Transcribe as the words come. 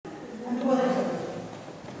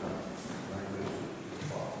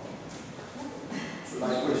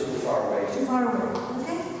too far away,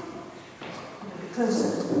 okay? A bit closer.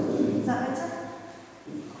 Is that better?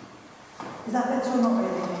 Is that better or not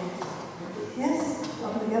really? Yes?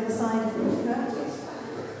 Up on the other side if you prefer.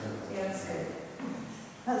 Yeah, that's good.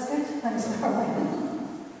 That's good? Thanks, Caroline.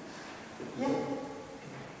 Yeah?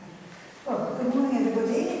 Well, good morning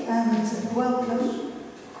everybody, and welcome.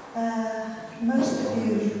 Most of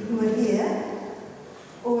you who are here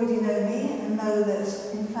already know me and know that,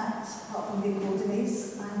 in fact, apart from being called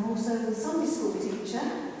Denise, I'm also the Sunday school teacher.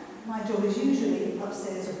 My job is usually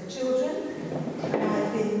upstairs with the children, and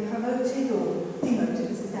I've been promoted or demoted,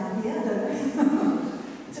 this is down here, I don't know,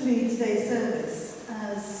 to lead today's service,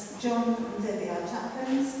 as John and Debbie, our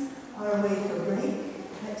chaplains, are away for a break.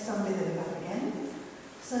 Next Sunday they'll be back again.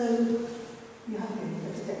 So, you have me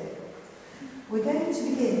for today. We're going to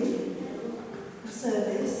begin the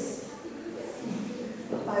service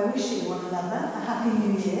by wishing one another a Happy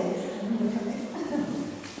New Year.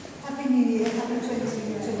 Happy New Year, Happy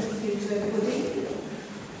 2023 to everybody.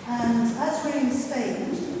 And as we're in Spain,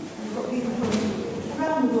 we've got people from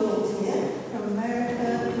around the world here, from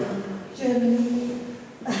America, from Germany,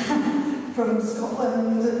 from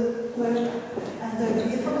Scotland, and over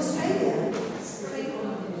here from Australia.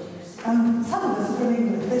 Some of us are from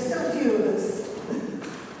England. There's still a few of us.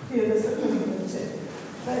 A few of us are from England too.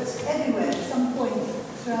 But everywhere, at some point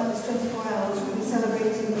throughout this 24 hours, we'll be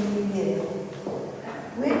celebrating the New Year.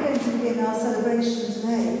 We're going to begin our celebration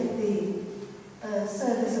today, the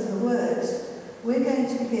service of the Word. We're going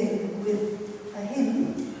to begin with a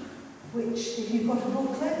hymn, which, if you've got a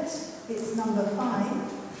booklet, it's number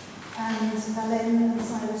 5, and Helen and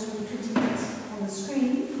Silas will be putting it on the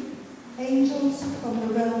screen. Angels from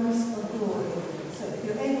the realms of glory. So if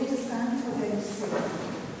you're able to stand, we're going to sing.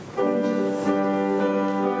 Angels.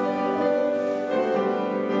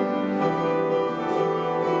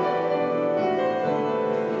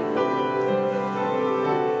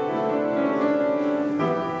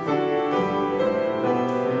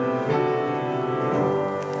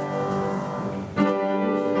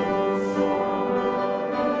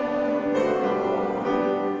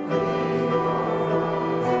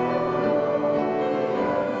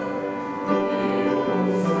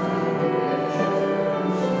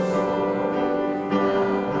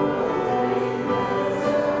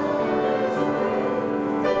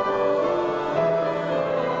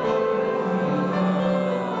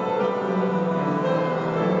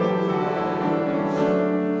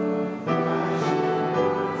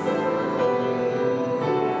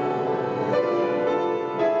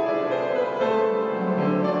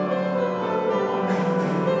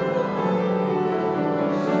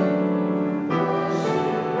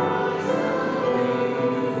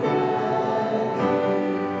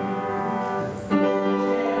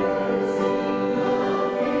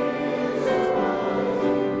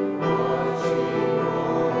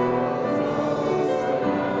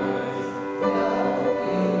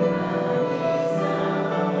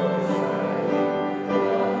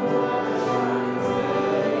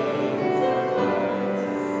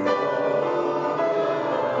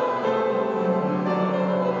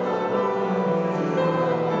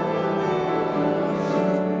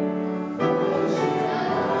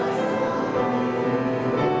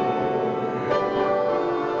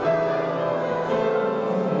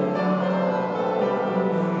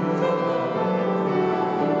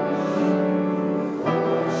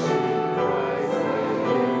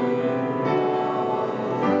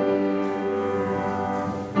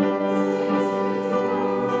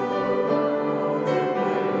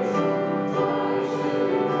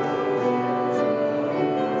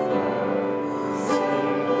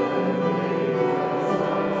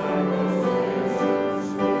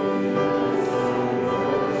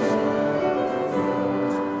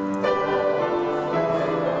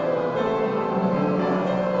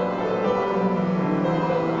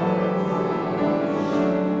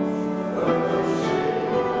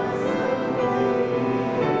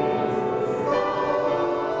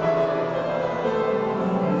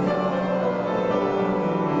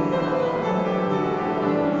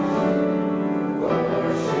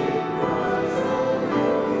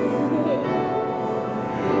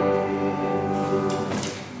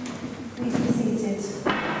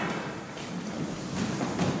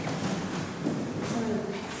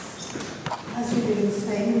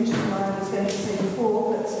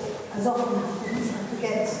 as often happens, I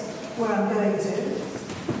forget where I'm going to.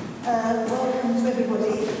 Welcome to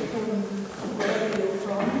everybody from wherever you're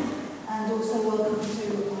from, and also welcome to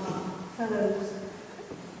our fellow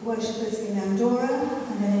worshippers in Andorra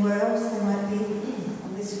and anywhere else they might be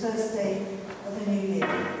on this first day of the new year.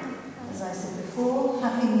 As I said before,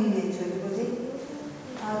 Happy New Year to everybody.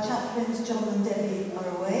 Our chapter chaplains John and Debbie are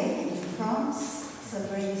away in France,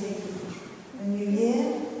 celebrating the new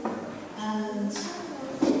year, and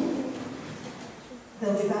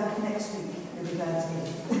they'll be back next week. You'll be glad to hear.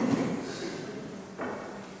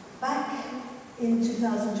 Back in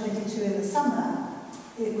 2022 in the summer,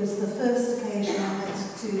 it was the first occasion I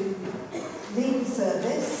had to lead the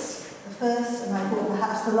service, the first, and I thought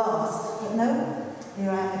perhaps the last, but no,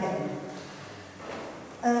 here I am again.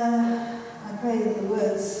 I pray that the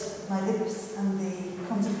words of my lips and the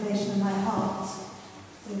contemplation of my heart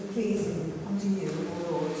will be pleasing unto you,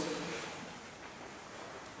 O Lord.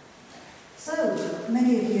 So,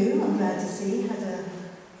 many of you, I'm glad to see, had a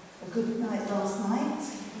good night last night.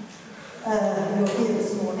 You're here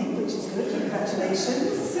this morning, which is good.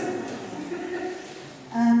 Congratulations.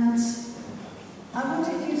 And I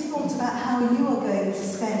wonder if you've thought about how you are going to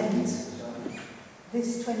spend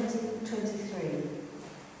this 2023.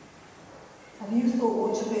 Have you thought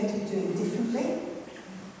what you're going to be doing differently?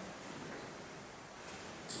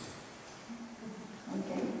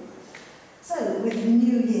 Okay. So, with the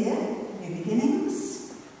new year, new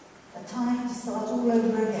beginnings, a time to start all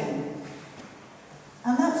over again.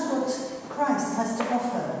 And that's what Christ has to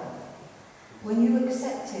offer when you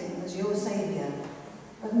accept him as your Saviour,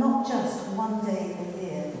 but not just one day a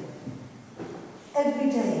year.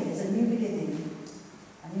 Every day is a new beginning,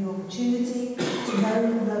 a new opportunity to know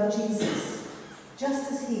and love Jesus,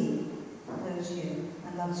 just as he knows you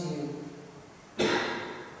and loves you.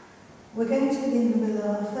 We're going to begin with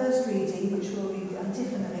our first reading, which we'll read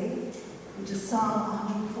antiphonally, which is Psalm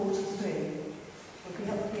 143. It'll be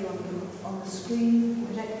up here on the screen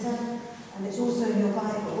projector, and it's also in your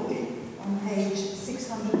Bible on page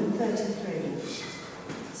 633.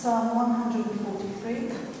 Psalm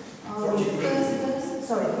 143. I'll read the first verse.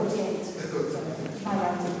 Sorry, 48. Sorry, my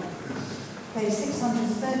writing. Page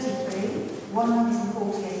 633,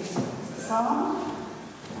 148 is the Psalm.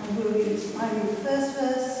 And I read the first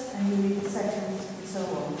verse, and you read the second, and so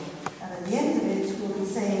on. And at the end of it, we'll be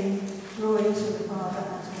saying, "Glory to the Father,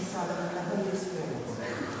 and to the Son, and to the Holy Spirit."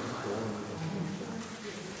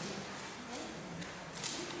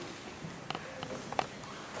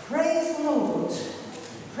 Praise the Lord.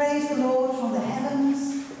 Praise the Lord from the heavens.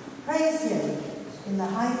 Praise him in the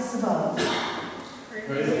heights above.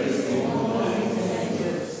 Praise the Lord in the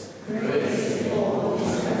angels. Praise the Lord in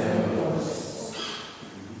the heavens.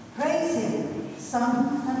 Praise him, sun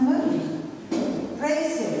and moon.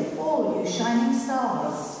 Praise him, all you shining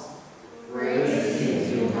stars. Praise him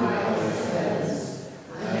in high heavens,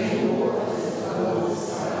 and in waters above the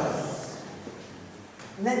stars.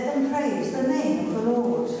 Let them praise the name of the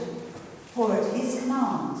Lord, for at his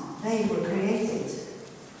command they were created.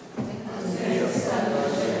 And they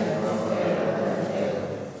established them from heaven and heaven.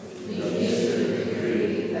 He issued a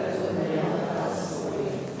decree that will never pass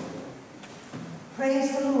away. Praise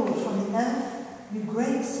the Lord from the earth, you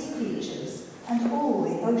great sea creatures, and all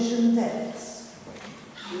the ocean depths.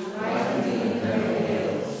 Mighty in the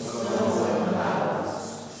hills, snow and clouds,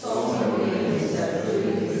 stormy winds that blew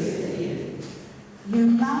within. You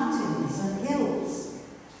mountains and hills,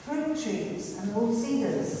 fruit trees and all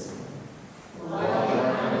cedars. Wild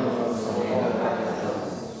animals and all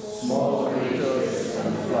reptiles, small creatures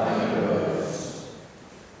and flying birds.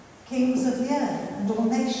 Kings of the earth and all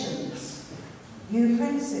nations, you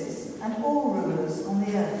princes and all rulers on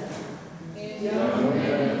the earth. Young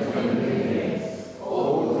men and women,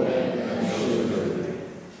 old men and children.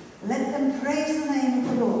 Let them praise the name of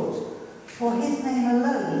the Lord, for his name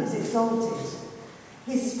alone is exalted.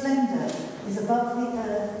 His splendour is above the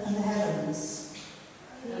earth and the heavens.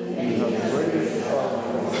 And he has raised up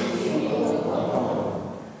the people of honor,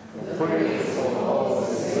 the praise of all the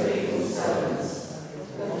faithful servants,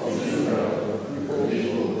 of Israel, the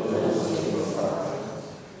people close to his heart.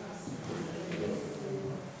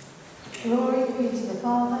 Glory be to the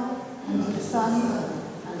Father, and to the Son,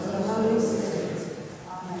 and to the Holy Spirit.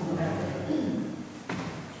 Amen.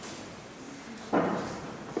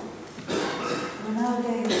 We're now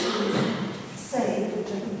going to say, which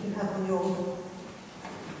I think you have on your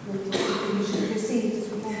you should have received as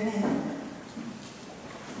we came in.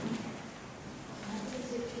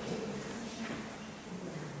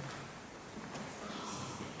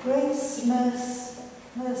 Grace,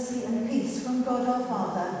 mercy and peace from God our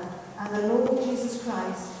Father and the Lord Jesus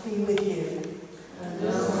Christ be with you. And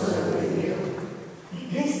also with you.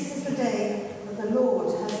 This is the day that the Lord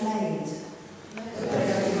has made.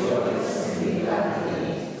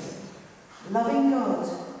 Loving God,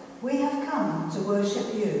 we have come to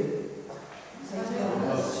worship you. Say to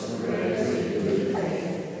God.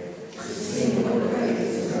 To sing your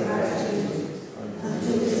praise and gratitude, and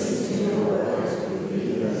to listen to your word with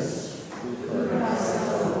eagerness.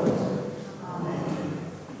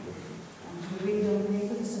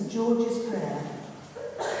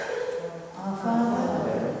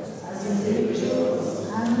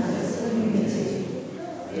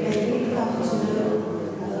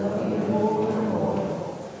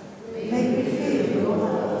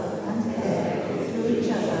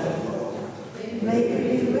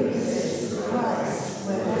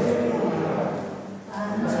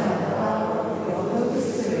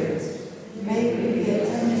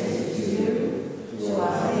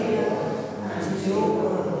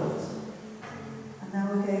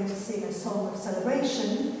 song of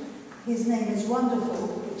celebration, His Name is Wonderful,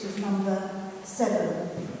 which is number 7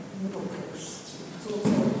 in the booklets. It's also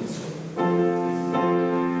on the screen.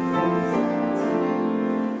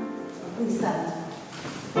 Please stand.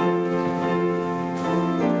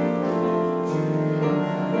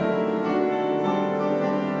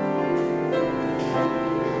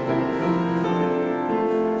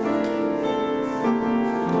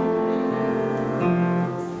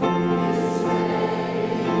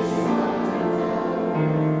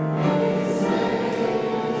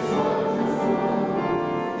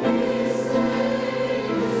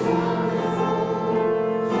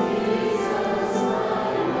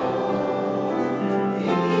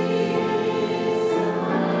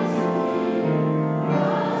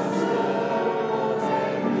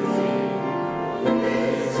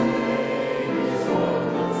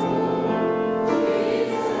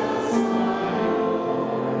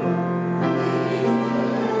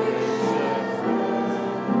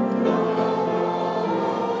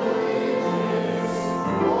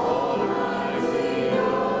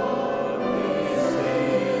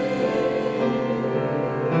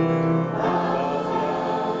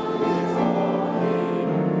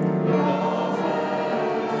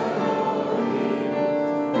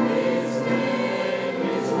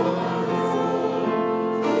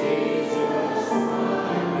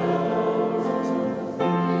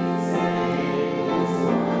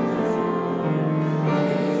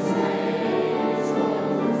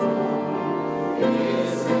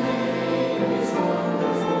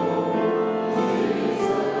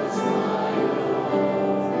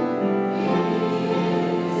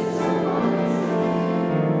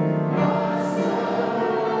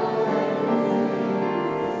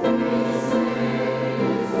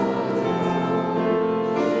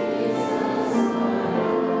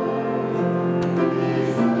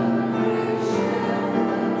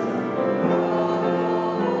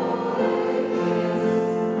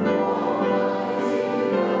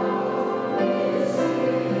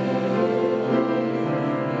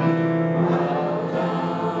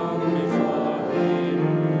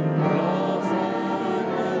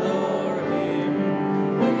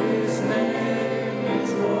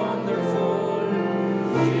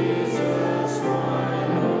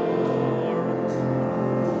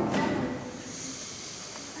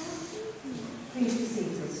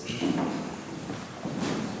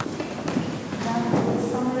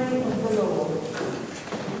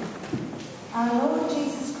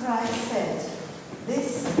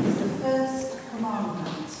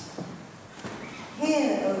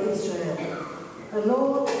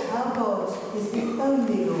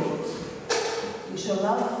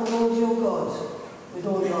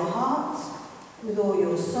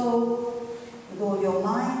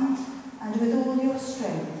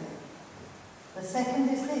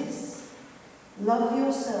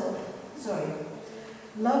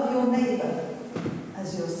 Love your neighbour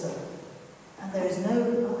as yourself. And there is no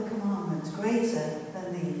other commandment greater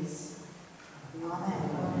than these.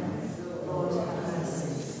 Amen. Lord, have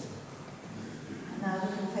mercy. And now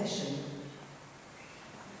the confession.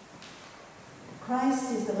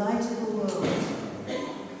 Christ is the light of the world.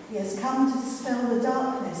 He has come to dispel the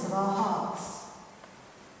darkness of our hearts.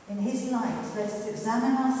 In his light, let us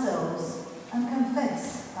examine ourselves and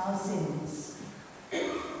confess our sins.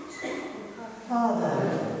 Father,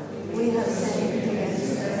 we have sinned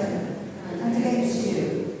against heaven and against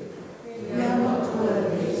you. We are not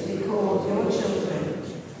worthy to be called your children.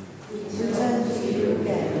 We turn to you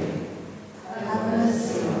again. Have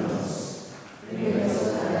mercy on us. Bring us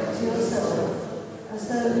back to yourself as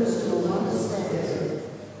those who were once dead,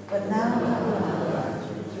 but now have life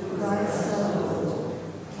through Christ our Lord.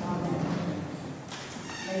 Amen.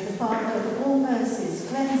 May the Father of all mercies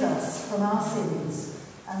cleanse us from our sins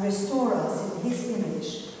and restore us in his image,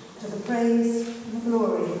 to the praise and the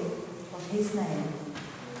glory of his name.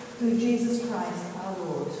 Through Jesus Christ our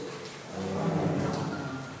Lord. Amen.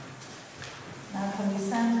 Now can we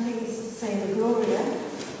stand please to say the Gloria?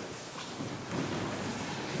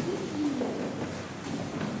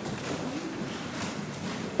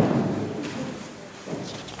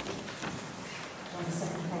 On the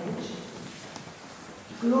second page.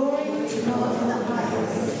 Glory to God in the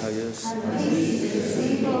highest, and peace to his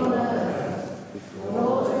people on earth.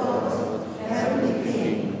 Lord God, heavenly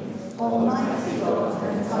King, almighty God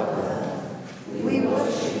and Father, we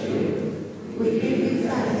worship you, we give you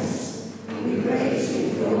thanks, we praise you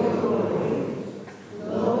for your glory.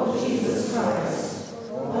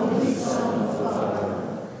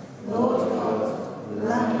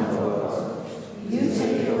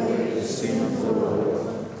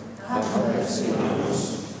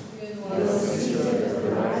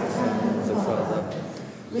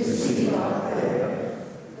 receive our prayer.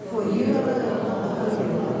 For you alone are the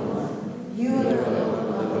Holy One, you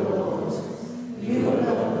alone are the Lord, you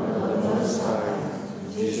alone are the Most High,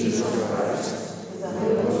 Jesus Christ, with the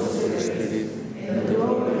Holy Spirit, in the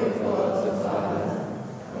glory of God the Father.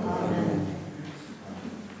 Amen.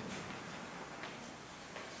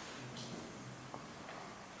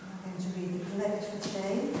 I'm going to read the collect for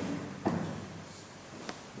today.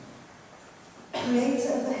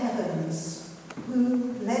 Creator of the heavens,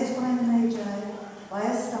 who, led by the Magi, by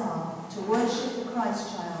a star, to worship the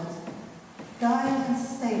Christ child, guide and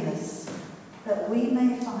sustain us, that we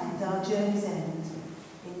may find our journey's end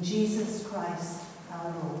in Jesus Christ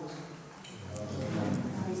our Lord.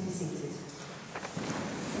 Now please be seated.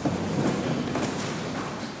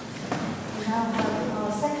 We now have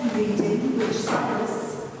our second reading, which Silas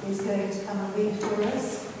is going to come and read for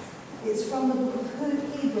us. It's from the book of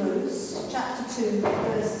Hebrews, chapter 2,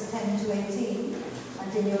 verses 10 to 18.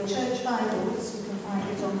 And in your church Bibles, you can find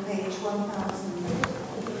it on page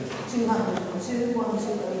 1202,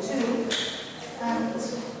 and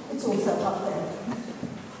it's also up there.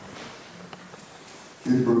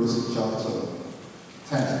 Hebrews chapter 2,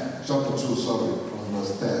 from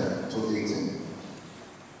verse 10 to 18.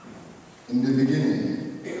 In the beginning,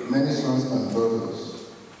 many sons and daughters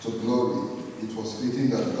to glory, it was fitting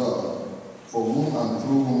that God, for whom and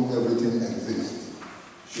through whom everything exists,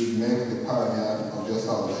 should make the pioneer of their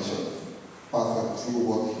salvation perfect through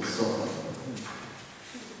what he suffered.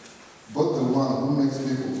 But the one who makes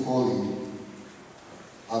people holy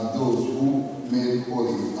and those who made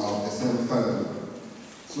holy are of the same family.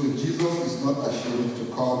 So Jesus is not ashamed to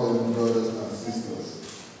call them brothers and sisters.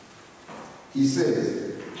 He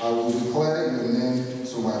says, I will declare your name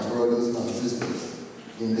to my brothers and sisters.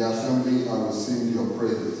 In the assembly I will sing your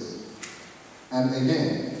praises. And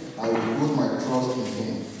again, I will put my trust in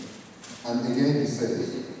him. And again he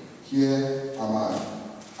says, here am I,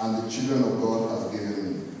 and the children of God has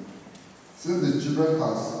given me. Since the children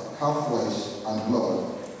have flesh and blood,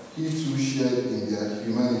 he too shared in their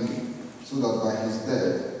humanity, so that by his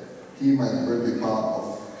death he might break the power of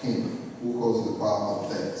him who holds the power of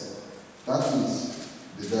death. That is,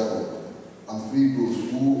 the devil, and free those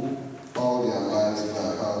who all their lives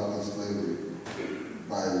were held in slavery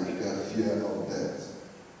by their fear of death.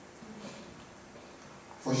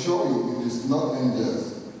 For surely it is not angels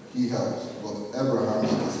he helps, but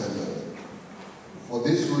Abraham's descendant. For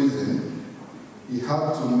this reason, he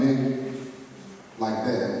had to make like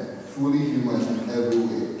them, fully human in every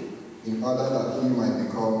way, in order that he might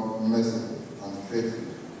become merciful and faithful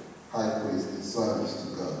high priest in service to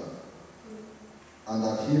God, and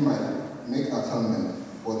that he might make atonement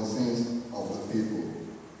for the sins of the people,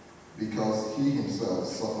 because he himself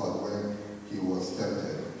suffered when he was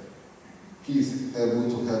tempted. He is able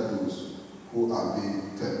to help those who are being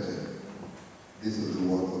tempted. This is the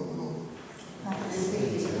word of the Lord. Thanks be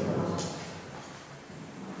to God.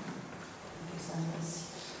 Thank you, Silas.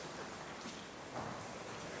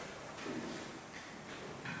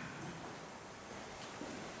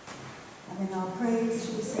 And in our praise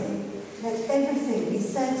we say, let everything be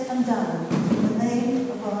said and done in the name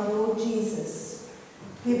of our Lord Jesus,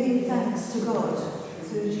 giving thanks to God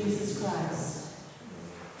through Jesus Christ.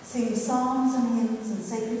 Sing psalms and hymns and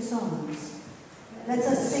sacred songs. Let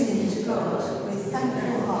us sing to God with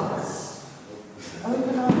thankful hearts.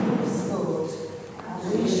 Open our lips, Lord,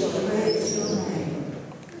 and we shall praise your name.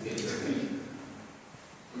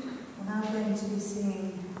 We're now going to be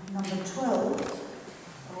singing number 12,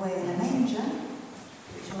 Away in a Manger,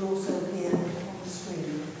 which will also appear on the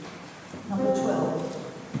screen. Number 12.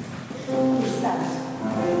 Please stand.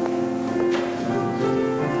 Thank you.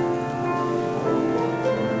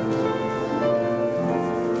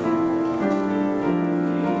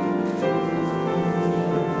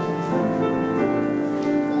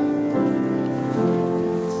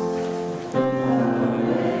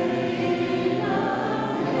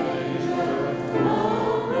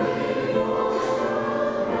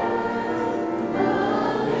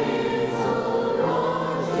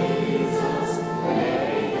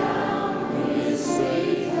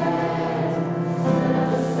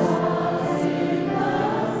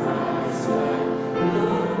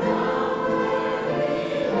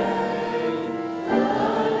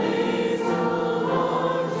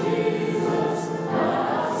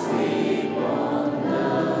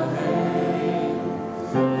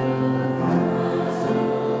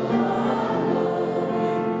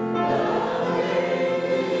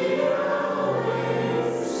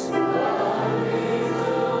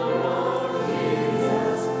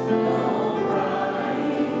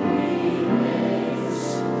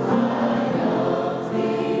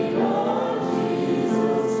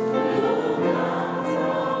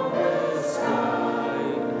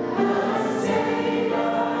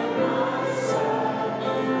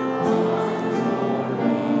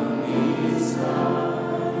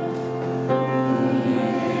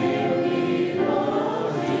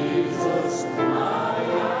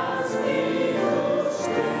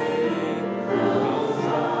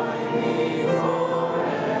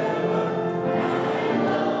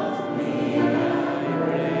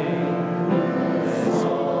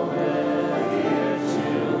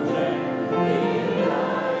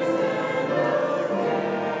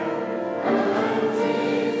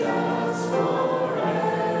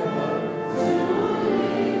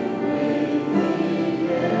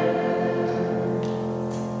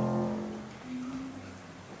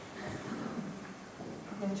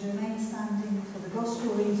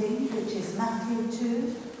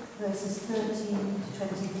 verses 13 to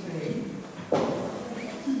 23.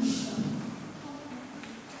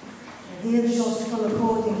 Hear the Gospel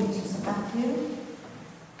according to St. Matthew.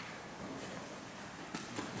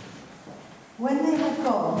 When they had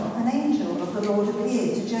gone, an angel of the Lord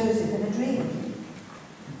appeared to Joseph in a dream.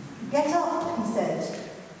 "Get up," he said.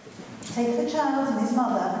 "Take the child and his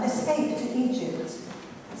mother and escape to Egypt.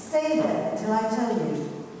 Stay there till I tell you,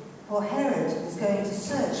 for Herod is going to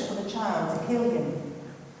search for the child to kill him."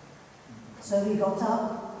 So he got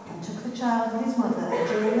up and took the child and his mother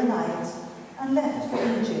during the night and left for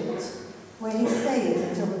Egypt, where he stayed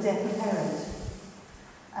until the death of Herod.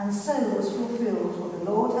 And so was fulfilled what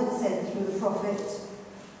the Lord had said through the prophet,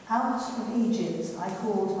 "Out of Egypt I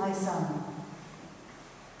called my son."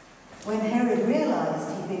 When Herod realized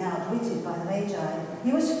he'd been outwitted by the Magi,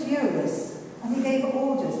 he was furious, and he gave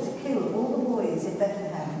orders to kill all the boys in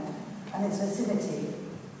Bethlehem and its vicinity,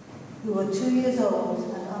 who were 2 years old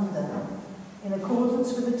and under, in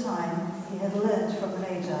accordance with the time he had learnt from the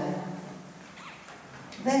Magi.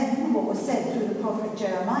 Then what was said through the prophet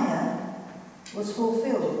Jeremiah was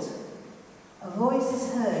fulfilled. "A voice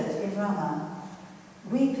is heard in Ramah,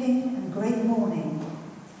 weeping and great mourning,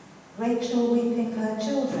 Rachel weeping for her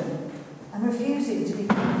children and refusing to be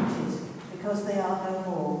comforted because they are no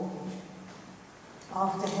more."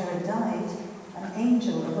 After Herod died, an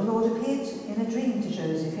angel of the Lord appeared in a dream to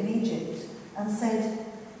Joseph in Egypt and said,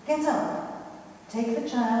 "Get up, take the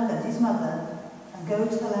child and his mother and go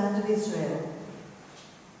to the land of Israel.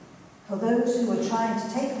 For those who were trying to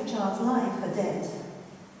take the child's life are dead."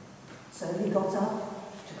 So he got up,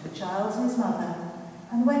 took the child and his mother,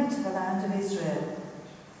 and went to the land of Israel.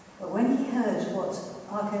 But when he heard that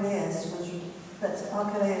Archelaus was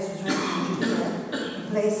reigning in Judea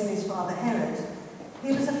in place of his father Herod,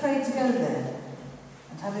 he was afraid to go there.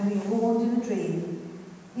 And having been warned in a dream,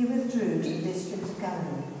 he withdrew to the district of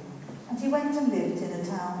Galilee. And he went and lived in a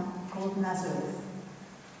town called Nazareth.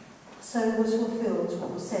 So was fulfilled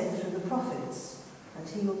what was said through the prophets, that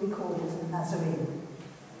he will be called a Nazarene.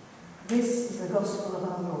 This is the gospel of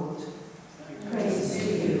our Lord. Praise to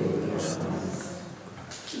you, Lord Christ.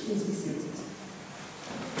 Please be seated.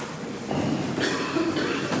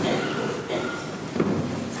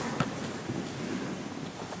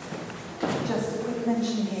 Just a quick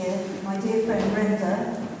mention here, my dear friend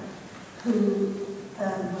Brenda, who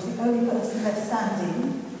was the only person left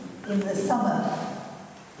standing in the summer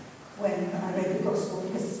when I read the Gospel,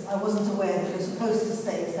 because I wasn't aware that you were supposed to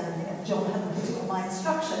stay standing, and John hadn't put it on my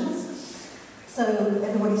instructions. So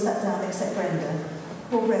everybody sat down except Brenda.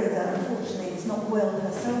 Poor Brenda, unfortunately, is not well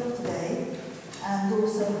herself today, and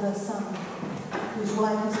also her son, whose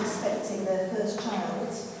wife is expecting their first child.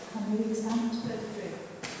 How many weeks now?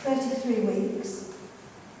 33 weeks.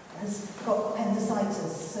 Has got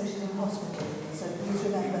appendicitis, so she's in hospital. So please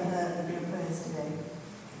remember her in your prayers today.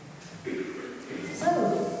 So,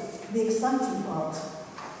 the exciting part,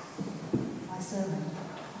 my sermon.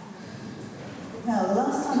 Now, the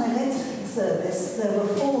last time I led the service, there were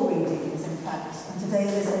 4 readings, in fact, and today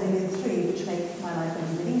there's only been 3, which make my life a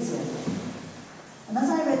little bit easier. And as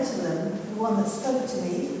I read to them, the one that spoke to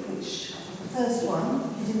me, which was the first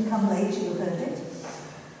one, you didn't come late, you have heard it.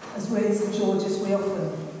 As we're in St. George's, we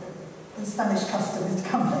often, in Spanish custom, is to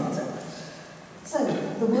come later. So,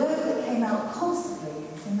 the word that came out constantly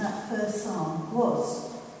in that first psalm was,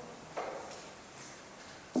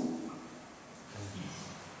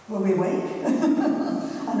 were we awake?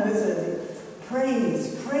 I know it's early.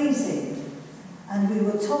 Praise, praising. And we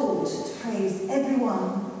were told to praise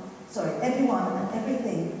everyone and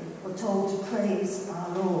everything were told to praise our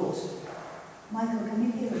Lord. Michael, can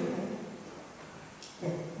you hear okay? Yeah,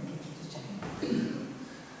 thank you, just checking.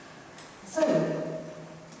 So,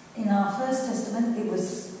 in our First Testament, it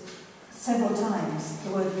was several times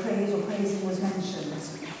the word praise or praising was mentioned.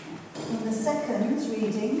 In the second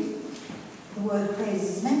reading, the word praise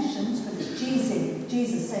is mentioned, but it's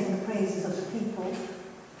Jesus saying the praises of the people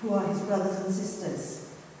who are his brothers and sisters.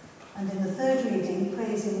 And in the third reading,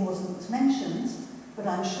 praising wasn't mentioned, but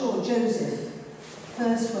I'm sure Joseph,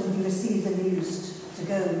 first when he received the news to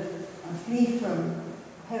go and flee from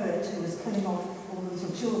Herod, who was killing off all the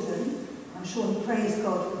little children, I'm sure he praised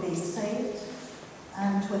God for being saved.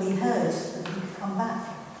 And when he heard that he could come back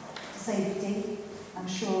to safety, I'm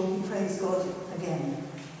sure he praised God again.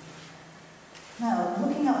 Now,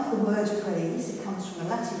 looking up the word praise, it comes from a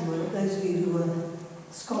Latin word, those of you who are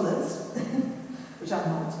scholars, which I'm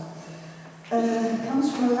not, it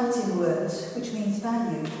comes from a Latin word which means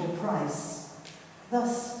value or price.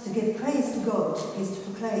 Thus, to give praise to God is to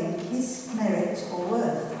proclaim his merit or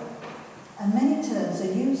worth. And many terms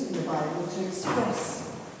are used in the Bible to express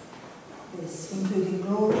this, including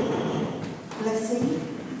glory, blessing,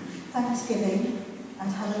 thanksgiving,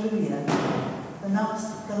 and hallelujah.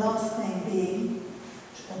 The last name being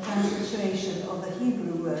a transliteration of the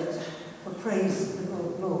Hebrew word for praise the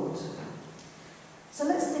Lord. So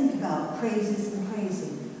let's think about praises and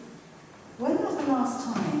praising. When was the last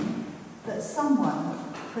time that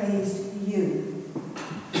someone praised you?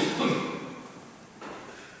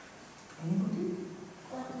 Anybody?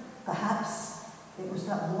 Perhaps it was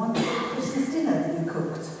that wonderful Christmas dinner that you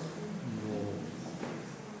cooked.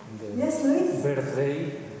 Yes, Louise?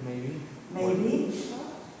 Birthday, maybe. Maybe.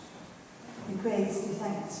 You praised, you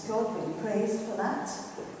thanked God, but you praised for that.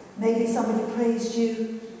 Maybe somebody praised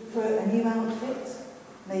you for a new outfit.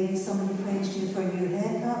 Maybe somebody praised you for a new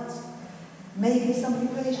haircut. Maybe somebody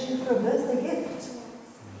praised you for a birthday gift.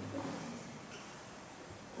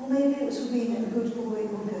 Or maybe it was for being a good boy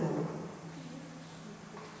or girl.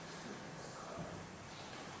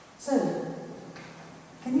 So,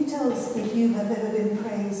 can you tell us if you have ever been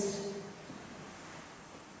praised?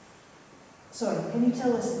 Sorry, can you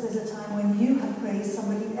tell us if there's a time when you have praised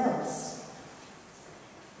somebody else?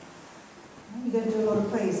 You don't do a lot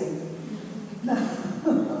of praising. No.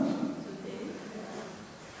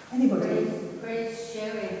 Anybody? Praise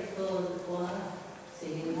sharing for the choir,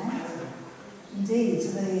 singing. Right. Indeed,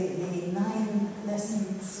 the 9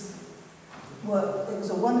 lessons were, it was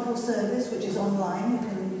a wonderful service which is online.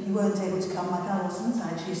 If you weren't able to come like I wasn't,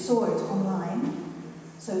 I actually saw it online.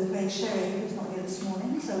 So praise Sherry, who's not here this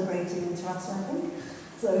morning, celebrating in Terrasso, I think.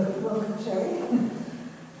 So welcome Sherry.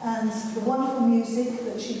 And the wonderful music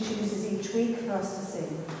that she chooses each week for us to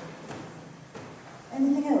sing.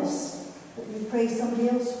 Anything else that you praise somebody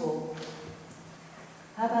else for?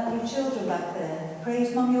 How about you children back there?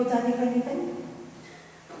 Praise Mummy or Daddy for anything?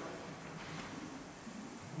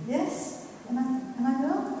 Yes? Am I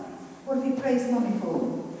well? What have you praised Mummy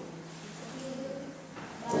for?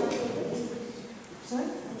 Sorry?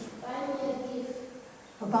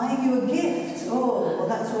 For buying you a gift. Oh, well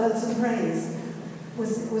that's worth some praise.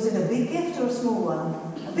 Was it a big gift or a small one?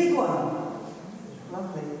 A big one.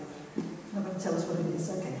 Lovely. Not going to tell us what it is.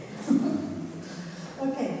 Okay.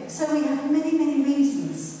 Okay. So we have many, many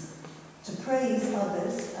reasons to praise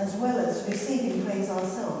others as well as receiving praise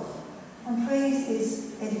ourselves. And praise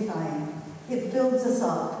is edifying. It builds us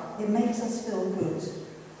up. It makes us feel good.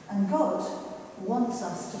 And God wants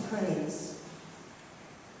us to praise.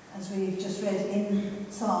 As we've just read in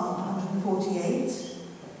Psalm 148,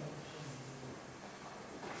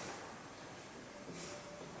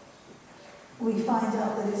 we find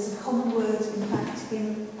out that it's a common word, in fact,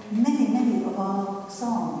 in many, many of our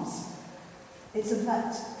psalms. It's in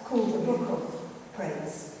fact called the book of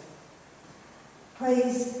praise.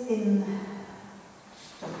 Praise in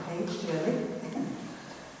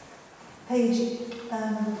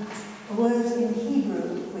a word in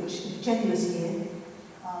Hebrew, which if Jenny was here,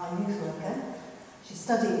 our youth worker, she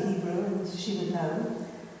studied Hebrew and she would know.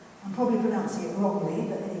 I'm probably pronouncing it wrongly,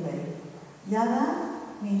 but anyway. Yada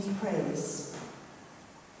means praise.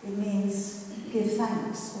 It means give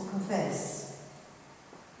thanks or confess.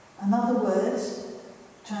 Another word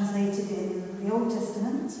translated in the Old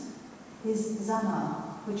Testament is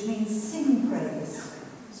zana, which means sing praise.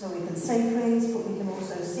 So we can say praise, but we can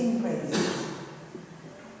also sing praise.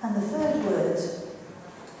 And the third word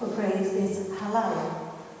for praise is halal,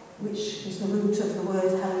 which is the root of the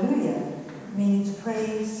word hallelujah, meaning to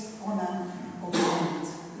praise, honour, or commend.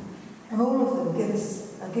 And all of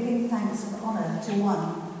them are giving thanks and honour to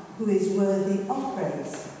one who is worthy of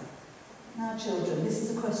praise. Now, children, this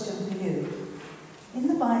is a question for you. In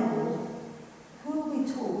the Bible, who are we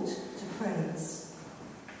taught to praise?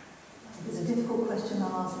 It's a difficult question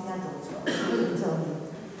I'll ask the adults, but you can tell me.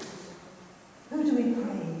 Who do we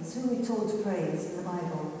praise? Who are we taught to praise in the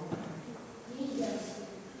Bible? Jesus.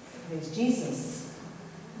 Praise Jesus.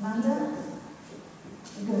 Amanda?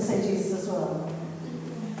 You're going to say Jesus as well.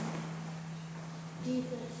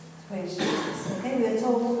 Jesus. Praise Jesus. Okay, we are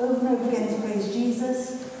told over and over again to praise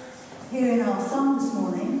Jesus. Here in our psalm this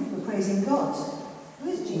morning, we're praising God. Who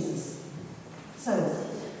is Jesus? So,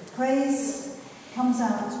 praise comes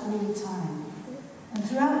out all the time. And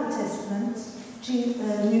throughout the Testament,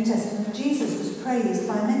 New Testament, Jesus was praised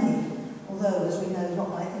by many, although, as we know,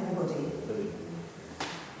 not by everybody.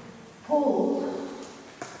 Paul,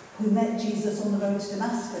 who met Jesus on the road to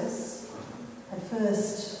Damascus, at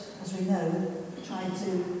first, as we know, tried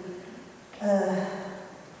to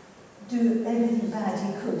do everything bad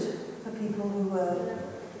he could for people who were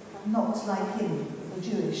not like him, were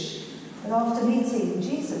Jewish. But after meeting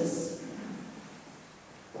Jesus,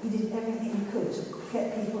 he did everything he could to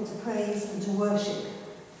get people to praise and to worship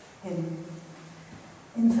him.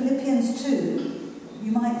 In Philippians 2,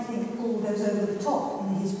 you might think Paul goes over the top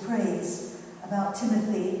in his praise about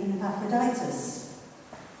Timothy and Epaphroditus.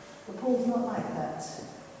 But Paul's not like that.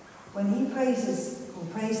 When he praises or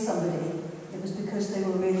praised somebody, it was because they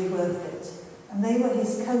were really worth it. And they were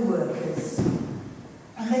his co-workers.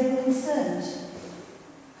 And they were concerned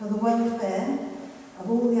for the welfare of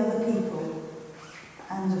all the other people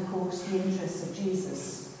and, of course, the interests of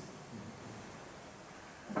Jesus.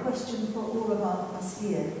 A question for all of us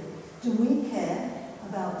here. Do we care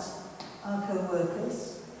about our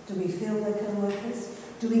co-workers? Do we feel they're co-workers?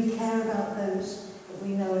 Do we care about those that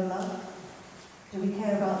we know and love? Do we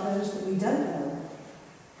care about those that we don't know?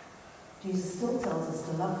 Jesus still tells us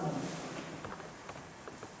to love them.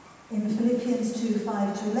 In Philippians 2,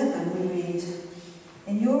 5-11 we read,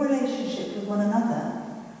 "In your relationship with one another,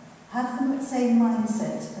 have the same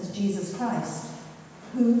mindset as Jesus Christ,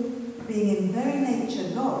 who, being in very nature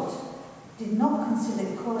God, did not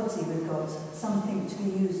consider equality with God something to be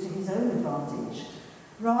used to his own advantage.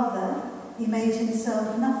 Rather, he made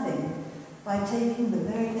himself nothing by taking the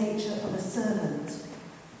very nature of a servant,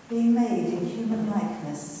 being made in human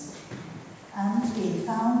likeness, and being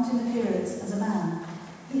found in appearance as a man,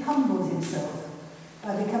 he humbled himself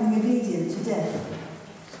by becoming obedient to death,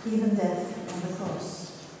 even death on the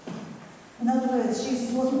cross." In other words,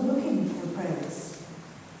 Jesus wasn't looking for praise.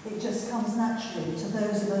 It just comes naturally to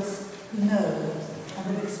those of us who know and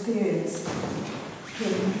have experienced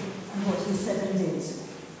him and what he said and did.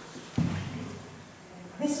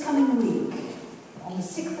 This coming week, on the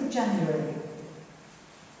 6th of January,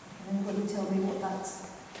 can anybody tell me what that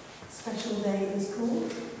special day is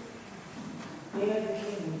called? We are the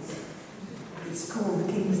Kings. It's called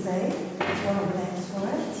the King's Day. It's one of the names for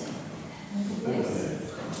it. Yes.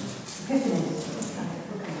 Epiphany.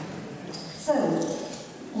 So,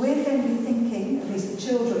 we're going to be thinking, at least the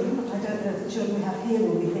children, I don't know if the children we have here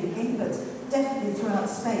will be thinking, but definitely throughout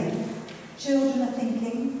Spain, children are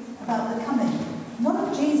thinking about the coming, not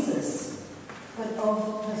of Jesus, but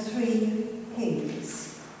of the three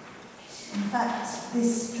kings. In fact,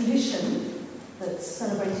 this tradition that's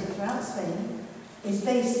celebrated throughout Spain is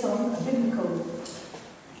based on a biblical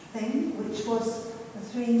thing, which was the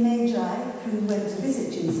three magi who went to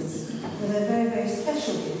visit Jesus with their very, very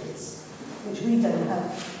special gifts, which we don't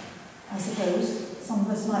have, I suppose. Some of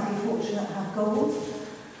us might be fortunate to have gold,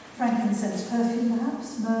 frankincense, perfume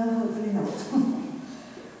perhaps, myrrh, hopefully not.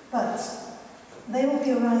 But they will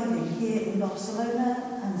be arriving here in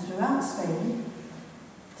Barcelona and throughout Spain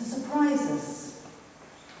to surprise us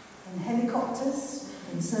in helicopters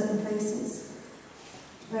in certain places.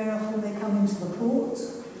 Very often they come into the port,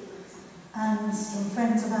 and some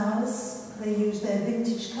friends of ours, they use their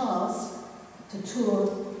vintage cars to tour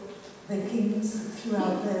the kings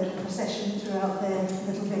throughout their procession, throughout their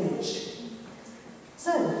little village.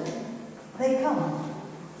 So, they come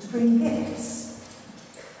to bring gifts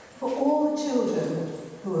for all the children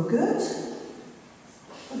who are good,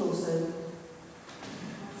 but also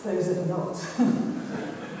those that are not.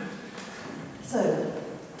 So,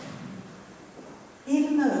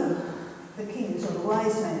 even though the kings or the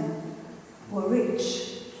wise men were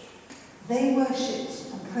rich, they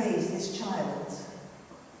worshipped and praised this child.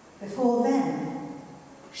 Before them,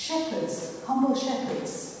 shepherds, humble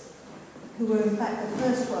shepherds, who were in fact the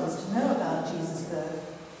first ones to know about Jesus' birth,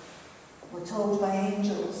 were told by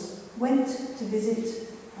angels, went to visit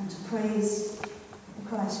and to praise the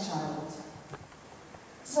Christ child.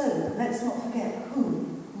 So, let's not forget who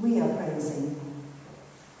we are praising.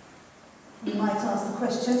 You might ask the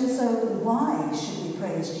question, so why should we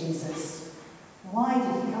praise Jesus? Why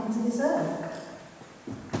did he come to this earth?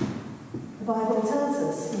 The Bible tells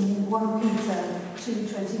us in 1 Peter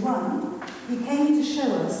 2:21, he came to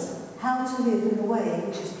show us how to live in a way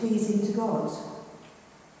which is pleasing to God.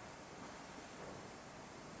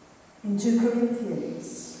 In 2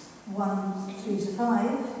 Corinthians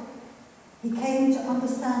 1:3-5, he came to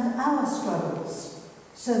understand our struggles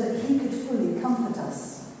so that he could fully comfort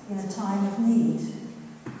us in a time of need.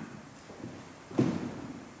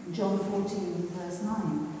 In John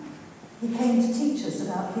 14:9, he came to teach us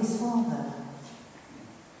about his Father.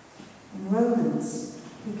 In Romans,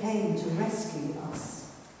 he came to rescue us.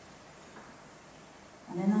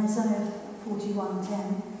 And in Isaiah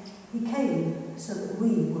 41:10, he came so that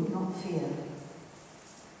we would not fear.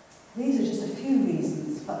 These are just a few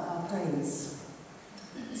reasons for our praise.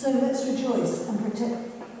 So let's rejoice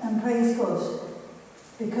and praise God,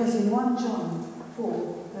 because in 1 John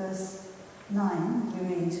 4:9 we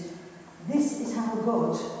read, "This is how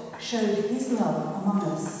God showed his love among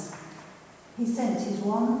us. He sent his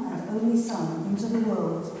one and only Son into the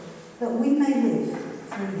world, that we may live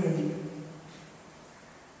through him."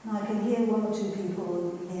 Now I can hear one or two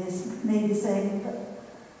people here maybe saying, but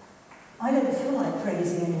I don't feel like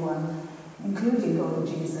praising anyone, including God or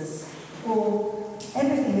Jesus, or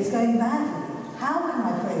everything is going badly. How can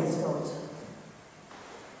I praise God?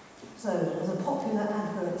 So, as a popular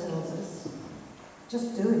advert tells us,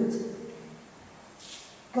 just do it.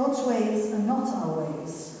 God's ways are not our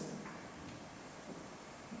ways.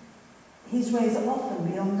 His ways are often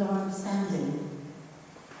beyond our understanding.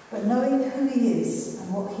 But knowing who he is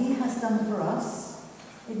and what he has done for us,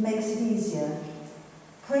 it makes it easier.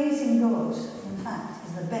 Praising God, in fact,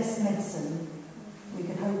 is the best medicine we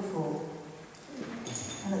can hope for.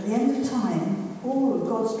 And at the end of time, all of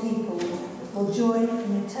God's people will join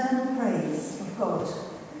in eternal praise of God.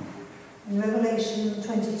 In Revelation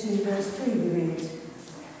 22, verse 3, we read,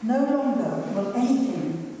 "No longer will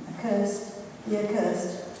anything be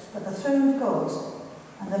accursed, but the throne of God,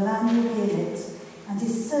 and the Lamb will be in it, and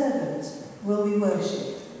his servant will be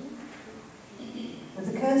worshipped."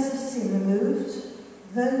 With the curse of sin removed,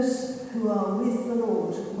 those who are with the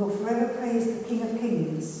Lord will forever praise the King of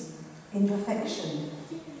Kings in perfection.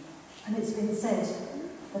 And it's been said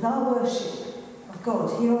that our worship of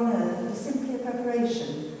God here on earth is simply a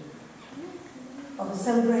preparation of a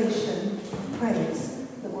celebration of praise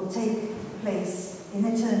that will take place in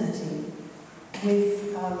eternity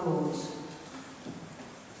with our Lord.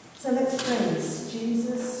 So let's praise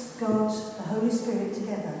Jesus, God, the Holy Spirit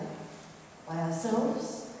together, by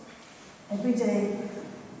ourselves, every day,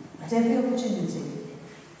 at every opportunity,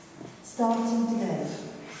 starting today,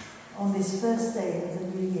 on this first day of the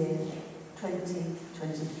new year,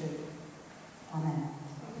 2023. Amen.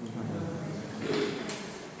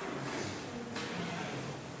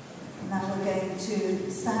 Now we're going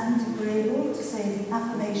to stand, if we're able, to say the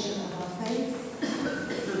affirmation of our faith.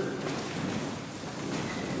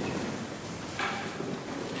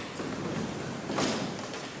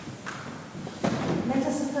 Let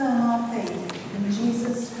us affirm our faith in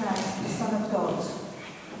Jesus Christ, the Son of God.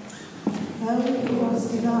 Though he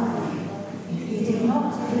was divine, he did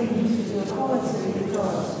not cling to equality with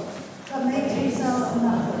God, but made himself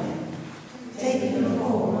nothing. Taking the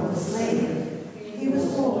form of a slave, he was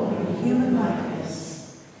born in human likeness.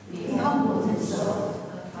 He humbled himself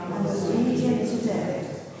and was obedient to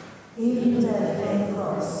death, even death on the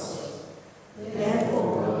cross.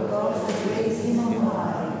 Therefore, God has raised him on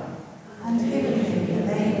high and given him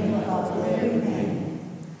the name above every name,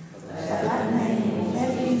 that that name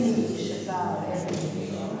every knee should bow, every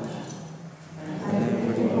knee. And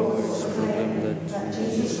every voice proclaim that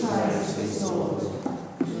Jesus Christ is Lord,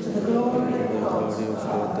 to the glory of God the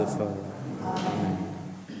Father. Amen.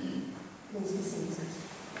 Please be seated.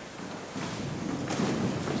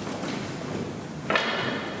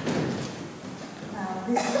 Now,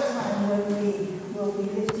 this is the time when we will be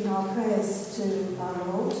lifting our prayers to our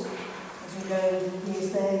Lord. As we go, he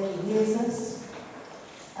is there, he hears us.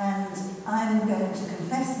 And I'm going to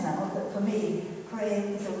confess now that for me,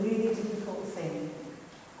 praying is a really difficult thing.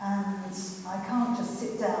 And I can't just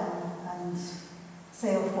sit down and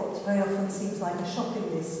say off what very often seems like a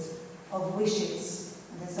shopping list of wishes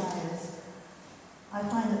and desires. I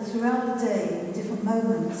find that throughout the day, in different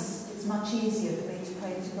moments, it's much easier for me to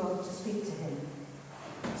pray to God, to speak to him.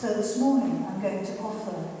 So this morning, I'm going to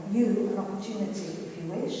offer you an opportunity, if you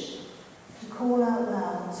wish, to call out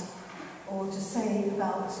loud or to say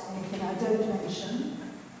about anything I don't mention.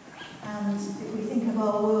 And if we think of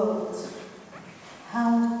our world, how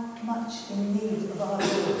much in need of our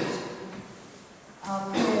Lord, our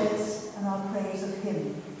prayers and our praise of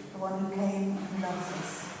him, the one who came and loves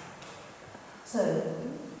us. So,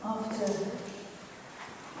 after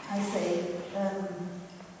I say,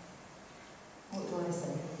 what do I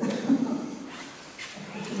say?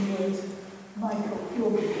 Michael,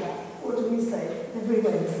 you're good at that. What do we say every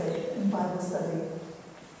Wednesday in Bible study?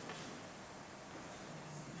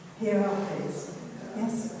 Hear our prayers.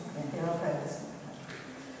 Yes? Yeah, hear our prayers.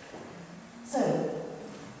 So,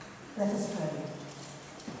 let us pray.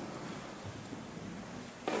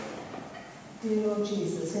 Dear Lord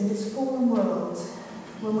Jesus, in this fallen world,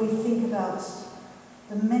 when we think about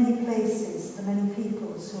the many places, the many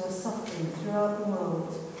peoples who are suffering throughout the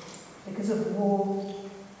world because of war,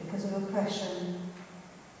 because of oppression,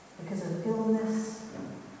 because of illness,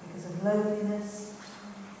 because of loneliness,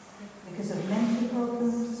 because of mental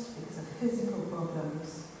problems, because of physical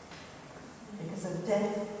problems, because of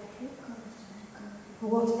death, for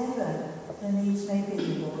whatever the needs may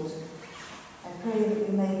be, Lord, I pray that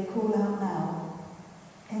we may call out now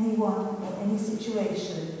anyone or any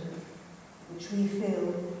situation which we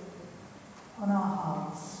feel on our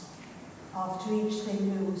hearts. After each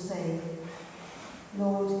thing we will say,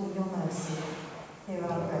 Lord, in your mercy, Hear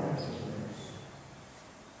our prayer.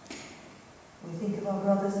 We think of our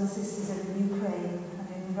brothers and sisters in Ukraine and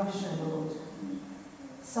in Russia, Lord,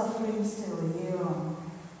 suffering still a year on.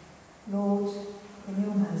 Lord, in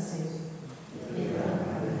your mercy, hear our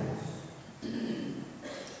prayer.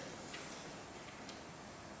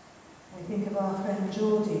 We think of our friend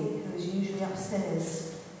Geordie, who is usually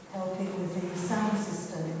upstairs helping with the sound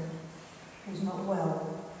system, who's not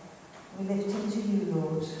well. We lift him to you,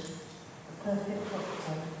 Lord, the perfect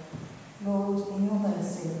doctor. Lord, in your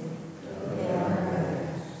mercy, hear our prayer.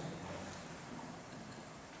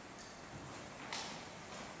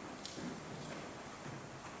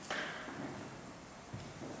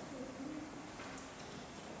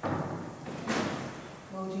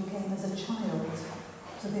 Lord, you came as a child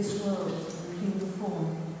to this world in human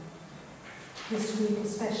form. This week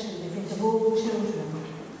especially, we think of all the children,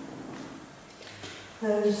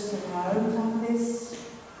 those in our own families,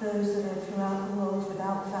 those that are throughout the world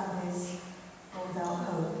without families or without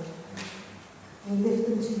hope. We lift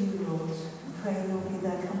them to you, Lord, and pray you'll be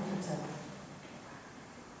their comforter.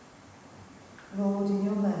 Lord, in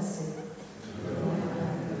your mercy,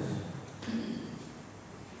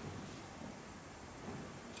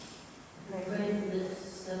 pray for the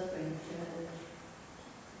suffering church,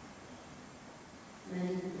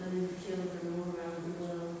 men, women, children all around the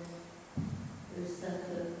world who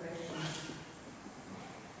suffer oppression.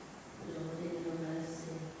 Lord, in your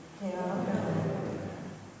mercy, hear our prayer.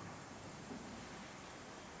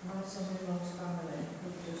 My son-in-law's family who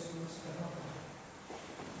just lost their mother.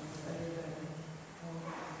 I'm very, very old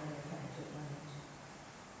and very affected by it.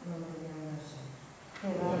 Lord, in your mercy.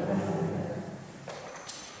 Hear our prayer.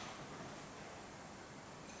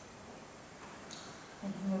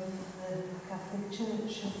 Thinking of the Catholic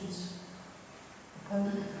Church and the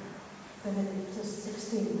Pope Benedictus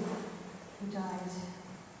XVI, who died.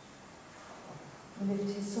 We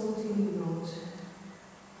lift his soul to you, Lord.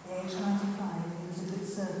 At age 95, he was a good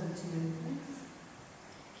servant to you.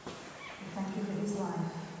 We thank you for his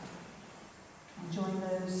life and join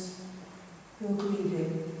those who are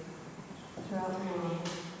grieving throughout the world.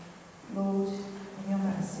 Lord, in your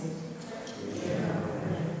mercy.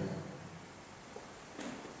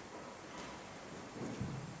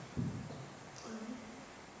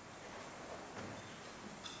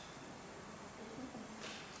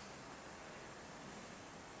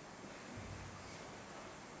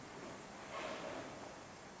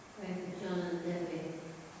 pray for John and Debbie,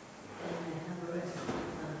 that they have a restful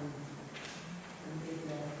time and be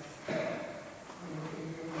blessed. Lord, in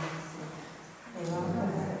your mercy. Hear our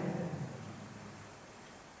prayer.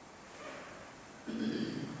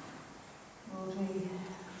 Lord, we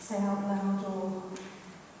say out loud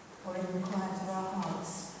or in the quiet of our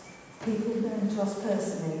hearts, people known to us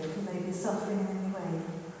personally who may be suffering in any way.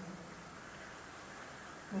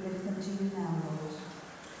 We lift them to you now, Lord.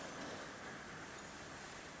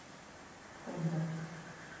 Brenda.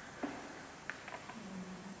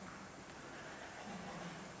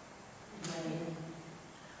 Mary,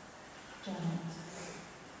 Janet.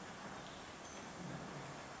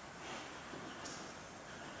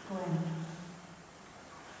 Gwen.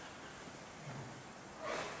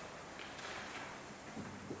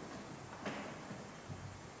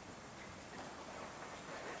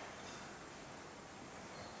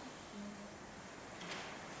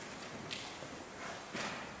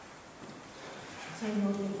 So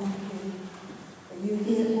Lord, we thank you that you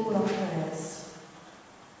hear all our prayers.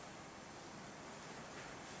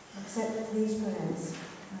 Accept these prayers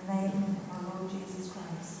in the name of our Lord Jesus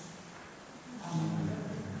Christ. Amen.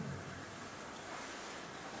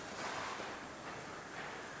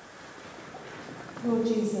 Lord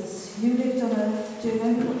Jesus, you lived on earth doing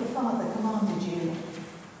only what the Father commanded you.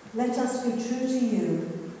 Let us be true to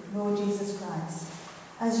you, Lord Jesus Christ,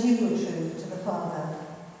 as you were true to the Father.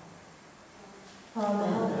 Father,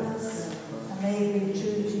 help us, and may we be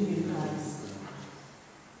true to you, Christ.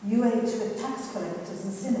 You ate with tax collectors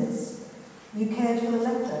and sinners. You cared for the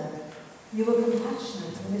leper. You were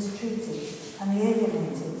compassionate to the mistreated and the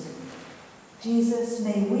alienated. Jesus,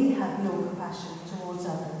 may we have your compassion towards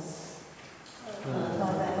others.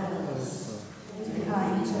 Father, help us to be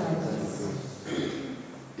kind to others.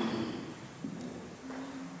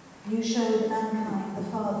 You showed mankind the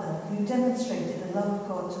Father. You demonstrated the love of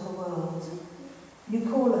God to the world. You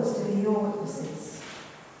call us to be your witnesses.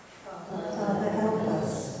 Father, help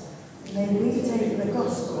us. May we take the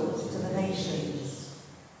gospel to the nations.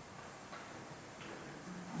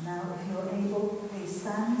 And now, if you're able, please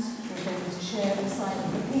stand. We're going to share the sign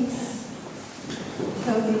of the peace. If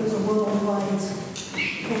only it was a worldwide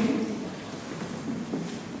thing.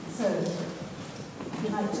 So, if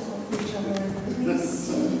you'd like to offer each other the peace.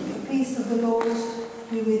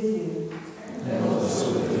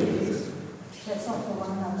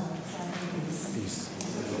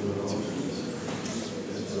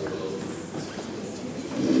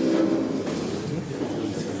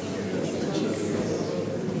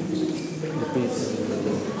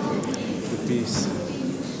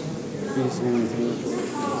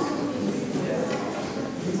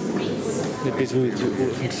 The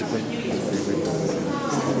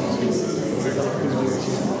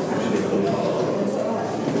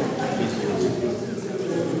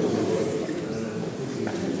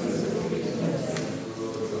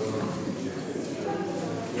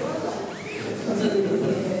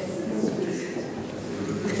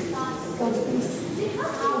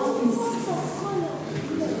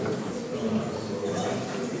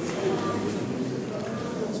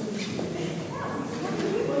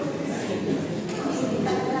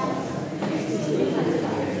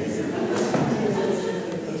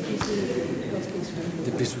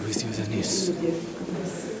bit with you, Denise.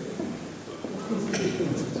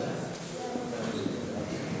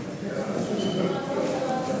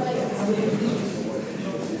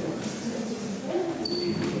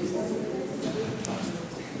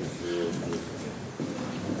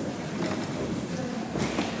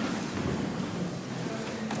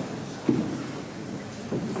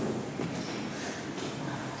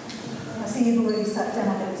 I see you've already sat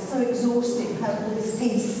down. It's so exhausting having all this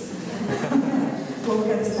peace. Well, we're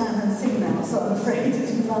going to stand and sing now, so I'm afraid it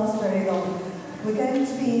didn't last very long. We're going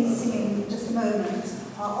to be singing, in just a moment,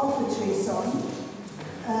 our offertory song,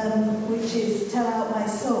 which is Tell Out My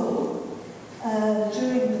Soul.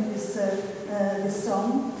 During this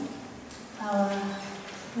song, our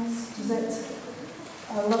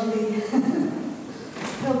lovely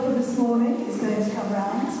helper this morning is going to come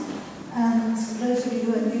round. And those of you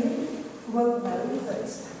who are new won't know that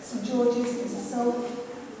St George's is a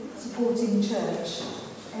self-supporting church.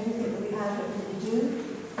 Everything that we have, everything we do,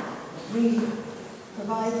 we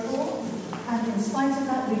provide for, and in spite of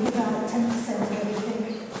that, we give out 10% of everything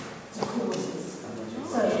to causes.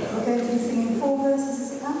 So we're going to be singing 4 verses, is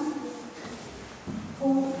it now?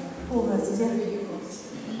 4 verses, yeah?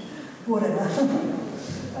 Whatever.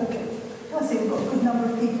 Okay. I see we've got a good number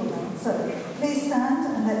of people now. So please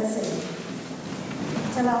stand and let's sing.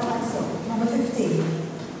 Tell Out My Soul, number 15.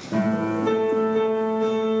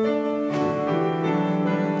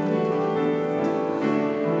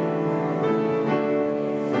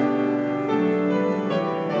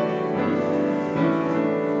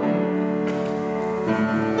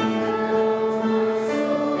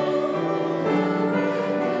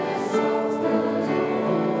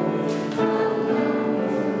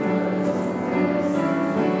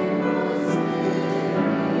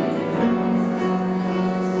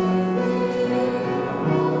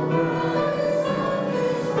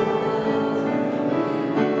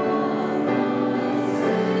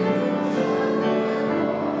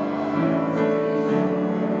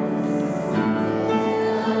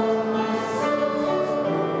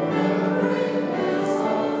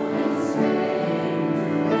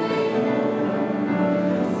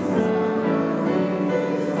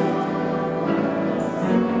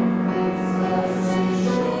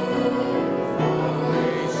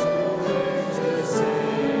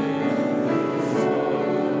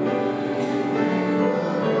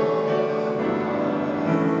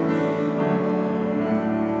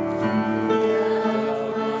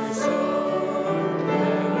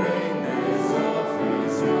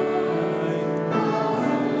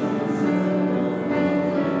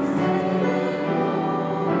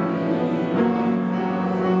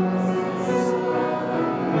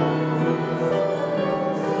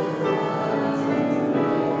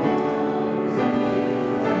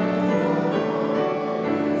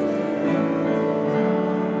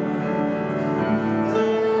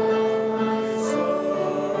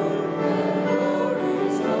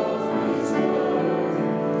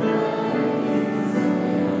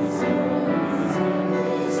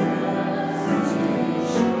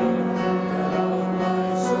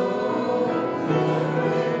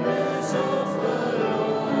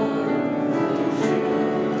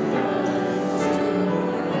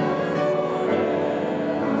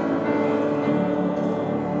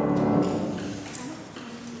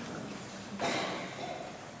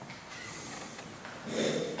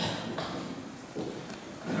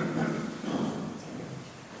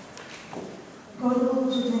 God of all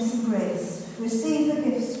goodness and grace, receive the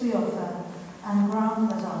gifts we offer and grant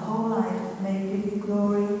that our whole life may give you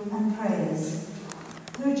glory and praise.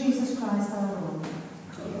 Through Jesus Christ our Lord.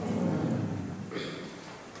 Amen.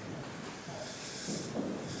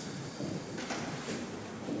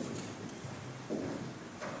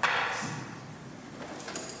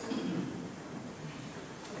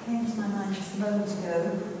 It came to my mind just a moment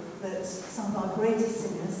ago that some of our greatest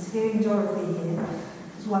singers, hearing Dorothy here,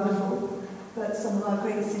 was wonderful. But some of our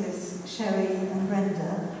great singers, Sherry and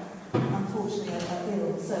Brenda, unfortunately are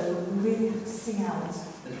ill, so we really have to sing out.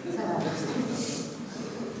 Tell out.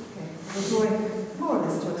 Okay. We're drawing more or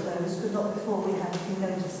less to a close, but not before we have a few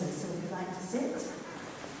notices, so if you'd like to That's it.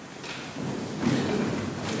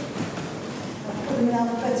 I'll put them in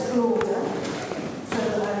alphabetical order so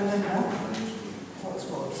that I remember what's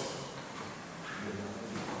what.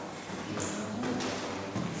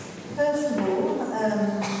 First of all,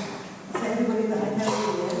 so everybody that I know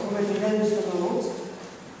here already knows the Lord,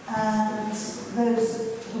 and those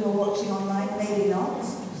who are watching online maybe not,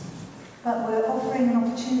 but we're offering an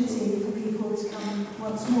opportunity for people to come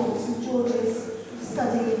once more. St George's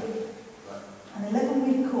study an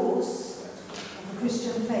 11-week course of the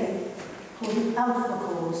Christian faith called the Alpha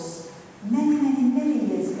Course. Many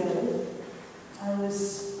years ago, I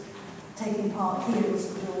was taking part here at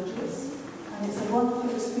St George's, and it's a wonderful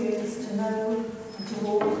experience to know and to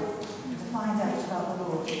walk and to find out about the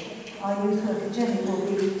Lord. Our youth worker Jenny will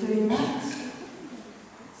be doing that,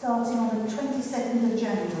 starting on the 22nd of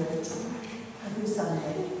January, every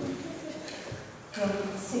Sunday, from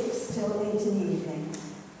 6 till 8 in the evening.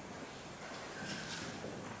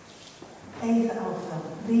 A for Alpha,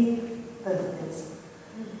 B birthdays.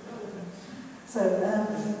 So,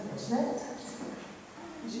 what's that?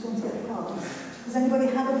 Is she going to get the cards? Does anybody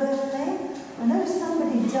have a birthday? I know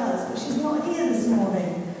somebody does, but she's not here this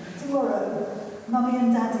morning. Tomorrow, Mummy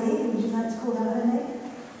and Daddy, would you like to call out her name?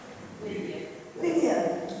 Lydia. Lydia.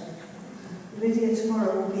 Lydia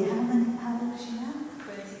tomorrow will be how old is she now?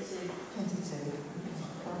 22. 22.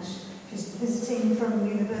 Gosh. She's visiting from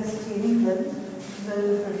university in England. She's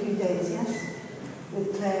over for a few days, yes?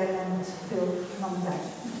 With Claire and Phil, Mum and Dad.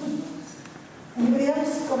 Anybody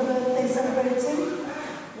else got a birthday celebrating?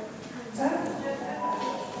 Sorry?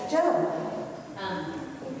 Joe?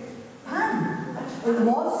 Pam? It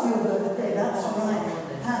was your birthday, that's right.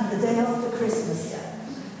 Pam, the day after Christmas.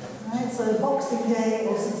 Right, so Boxing Day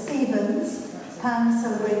or St Stephen's, Pam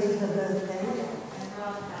celebrated her birthday.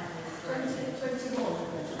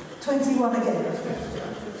 21 again.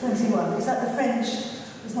 21. Is that the French?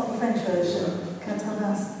 It's not the French version. Can't tell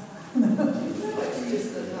us.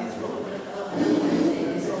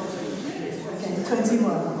 Okay,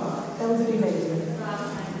 21. Elderly lady.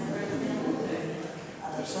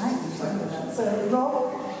 That's right. So Rob,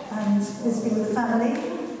 and visiting with the family,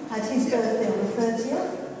 had his birthday on the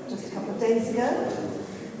 30th, just a couple of days ago.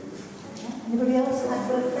 Anybody else had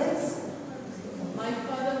birthdays? My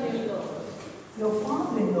father-in-law. Your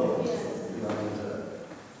father-in-law? Yes.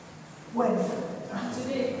 When?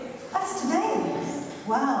 Today. That's today?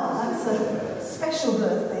 Wow, that's a special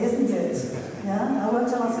birthday, isn't it? Yeah, I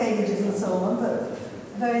won't ask ages and so on, but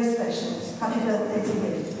very special. Happy birthday to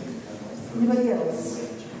you. Anybody else?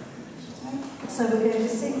 So we're going to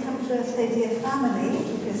sing Happy Birthday Dear Family,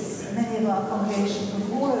 because many of our congregations from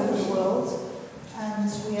all over the world, and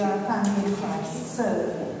we are a family in Christ. So,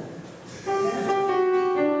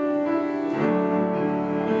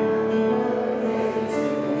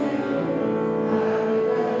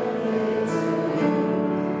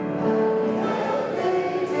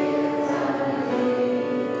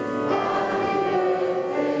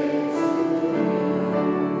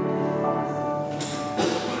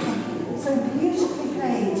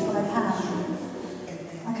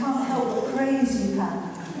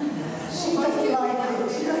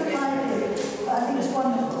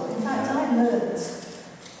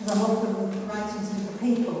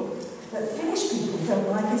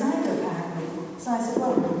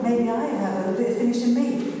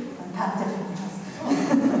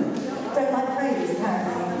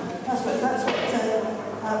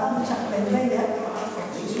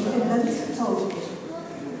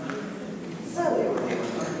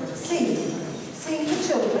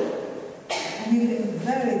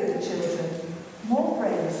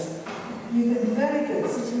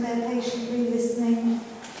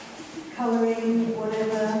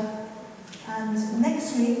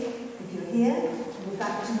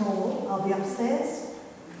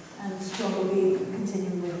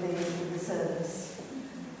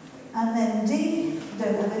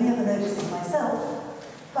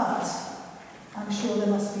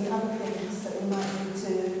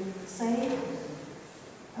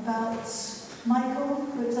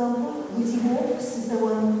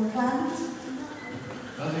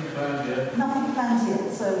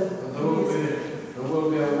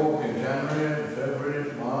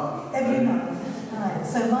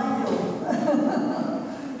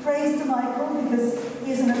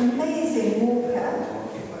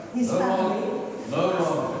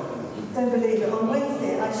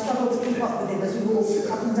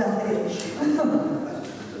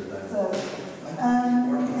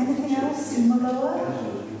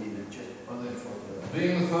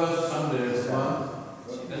 being the first Sunday of the month,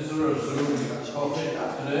 is there a Zoom coffee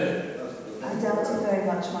today? I doubt it very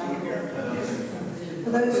much, Michael.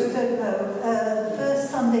 For those who don't know, the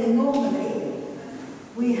first Sunday normally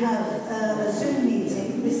we have a Zoom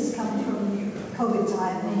meeting. This has come from COVID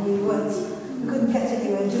time when we couldn't get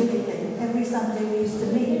anywhere and do anything. Every Sunday we used to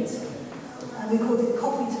meet and we called it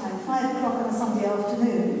coffee time, 5 o'clock on a Sunday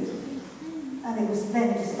afternoon. And it was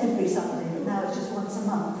every Sunday, but now it's just once a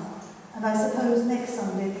month. And I suppose next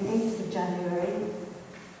Sunday, the 8th of January,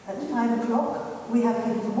 at 5 o'clock, we have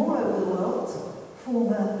people from all over the world,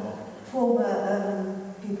 former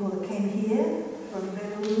people that came here, from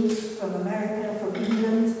Belarus, from America, from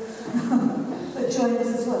England, that joined us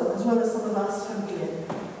as well as some of us from here.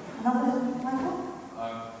 Another, Michael?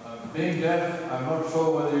 Being deaf, I'm not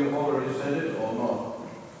sure whether you've already said it or not,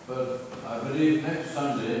 but I believe next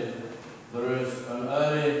Sunday there is an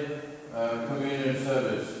early communion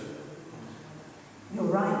service. You're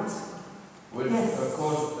right. Which, yes. Of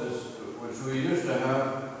course, which we used to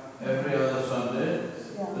have every other Sunday.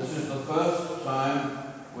 Yeah. This is the first time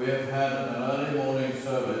we have had an early morning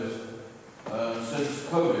service since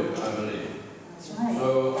COVID, I believe. That's right.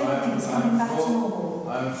 So everything's coming back to normal.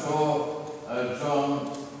 I'm sure John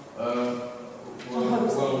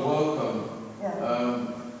will welcome a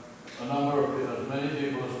number of as many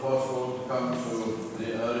people as possible to come to the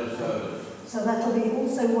early service. So that'll be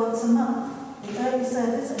also once a month, the early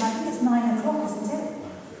service, and I think it's 9 o'clock, isn't it?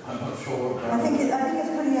 I'm not sure. I think it's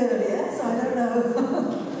pretty earlier, so I don't know.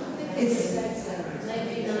 It's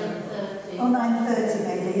maybe 9:30. Oh, 9:30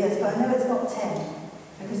 maybe, yes, but I know it's not 10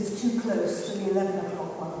 because it's too close to the 11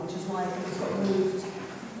 o'clock one, which is why it got moved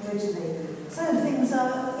originally. So things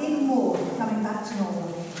are even more coming back to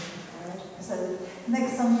normal. So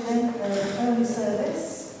next Sunday then, early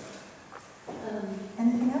service.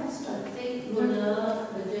 Anything else, Joe? I think we're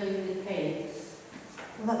doing the cakes.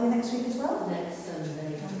 Will that be next week as well? Next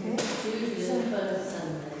Sunday. Okay. It's usually the first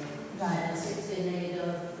Sunday. Right. It's in aid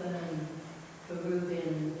of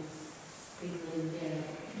Peruvian people in jail.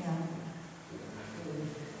 Yeah.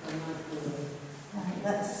 Right.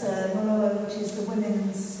 That's Maloa, which is the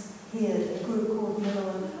women's here, a group called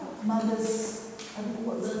Maloa Mothers.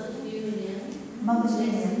 Mothers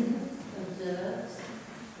Union. Observes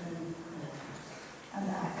and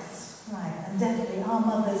acts. Right. And definitely our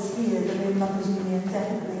mothers here, the Women Mothers Union,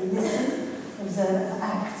 definitely listen, observe, and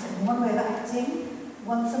act. And one way of acting,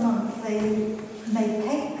 once a month they make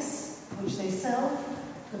cakes, which they sell,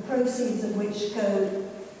 the proceeds of which go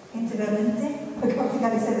integramente, I can't think how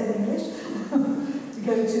to say that in English, to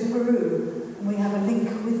go to Peru. And we have a link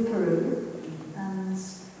with Peru, and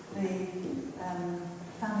the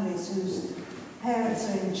families whose parents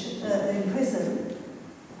are in prison,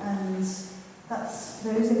 and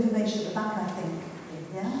there is information at the back, I think.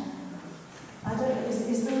 Yeah? I don't know,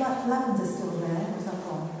 is the lavender still there? Was that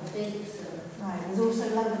wrong? I think so. Right, there's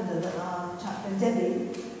also lavender that our chaplain Debbie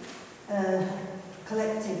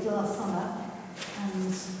collected last summer,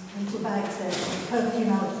 and little bags there, perfume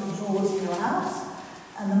out of the drawers in your house,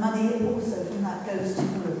 and the money also from that goes to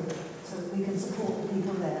Peru, so that we can support the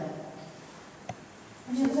people there.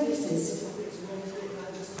 Any other places?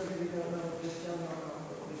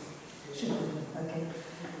 Sure, okay.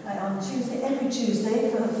 Right, on Tuesday, every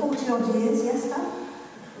Tuesday for 40 odd years, yes, Pat?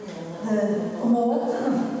 Or more.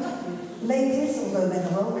 Ladies, although men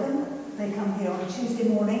are welcome, they come here on Tuesday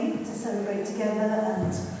morning to celebrate together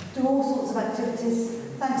and do all sorts of activities.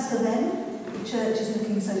 Thanks to them, the church is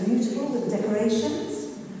looking so beautiful with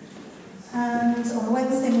decorations. And on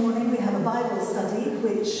Wednesday morning we have a Bible study,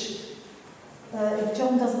 which if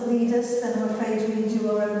John doesn't lead us, then I'm afraid we do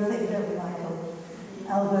our own thing, don't we, Michael?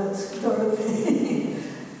 Albert, Dorothy,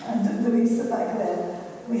 and Louisa back there.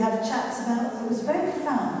 We have chats about, it was very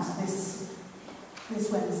profound this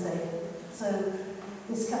Wednesday. So,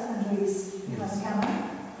 this and Louise behind the camera.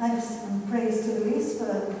 Thanks and praise to Louise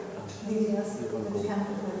for leading us with the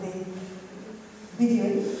camera, with the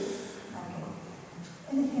videoing. Okay.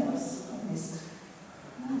 Anything else I missed?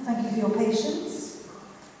 No, thank you for your patience.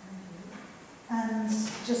 And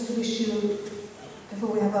just to wish you,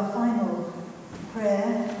 before we have our final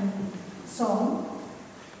prayer and song,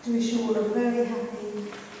 to wish you all a very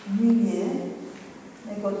happy New Year.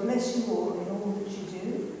 May God bless you all in all that you do.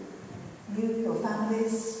 You, your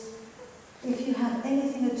families. If you have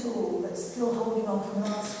anything at all that's still holding on from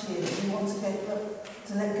last year that you want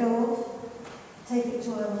to let go of, take it to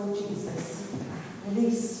our Lord Jesus.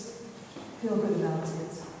 Release. Feel good about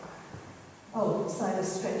it. Oh,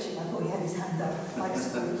 Silas stretching. I thought he had his hand up, like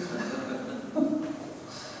school.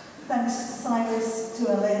 Thanks to Silas, to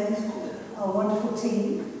Elaine, our wonderful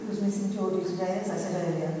team, who's missing Georgie today, as I said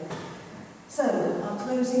earlier. So, our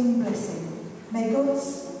closing blessing.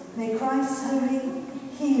 May Christ's holy,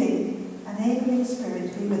 healing, enabling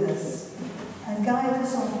Spirit be with us, and and guide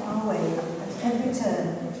us on our way at every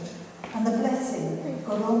turn. And the blessing of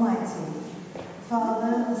God Almighty, the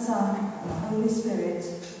Father, the Son, and the Holy Spirit,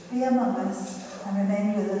 be among us and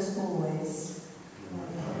remain with us always.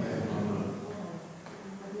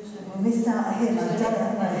 We missed out a hymn, I've done it,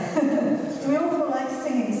 haven't I? Do we all feel like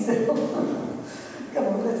singing still? Come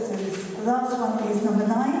on, let's do this. The last one is number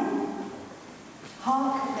 9.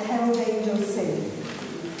 Hark the herald angels sing.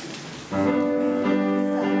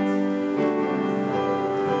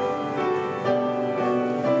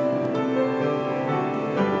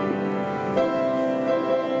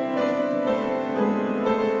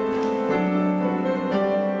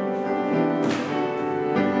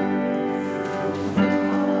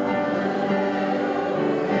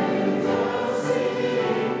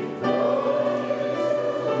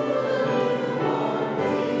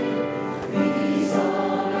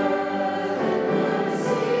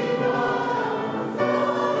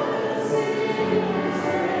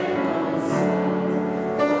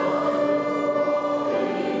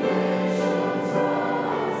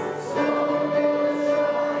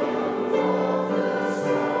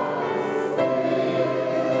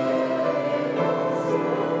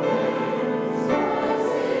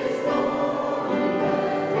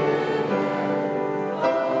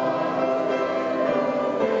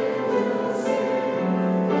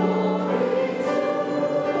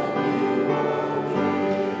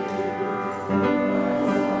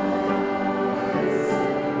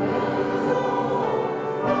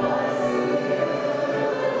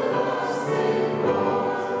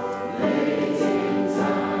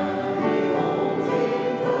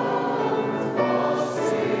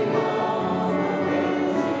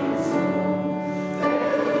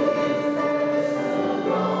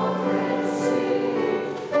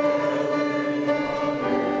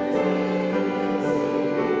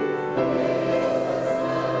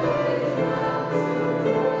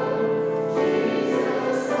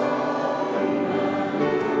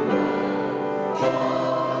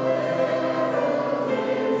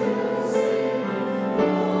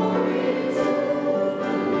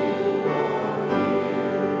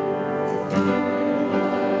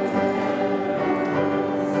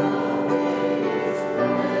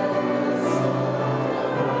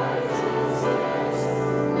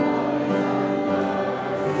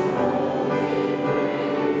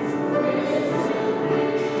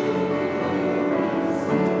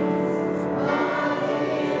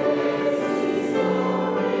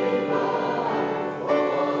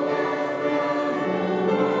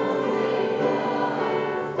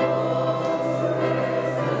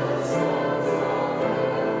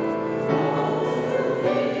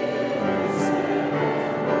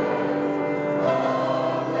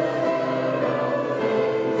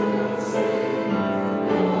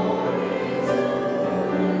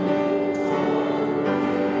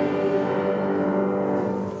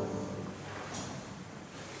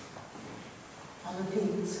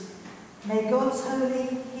 May God's holy,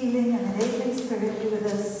 healing and enabling Spirit be with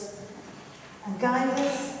us and guide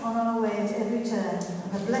us on our way at every turn.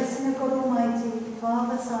 And the blessing of God Almighty,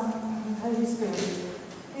 Father, Son and Holy Spirit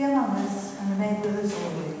be among us and remain with us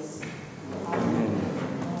always. Amen.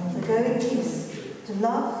 So go in peace to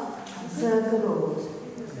love and serve the Lord.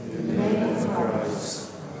 In the name of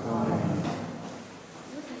Christ. Amen.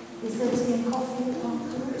 Is there tea and coffee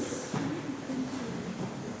afterwards?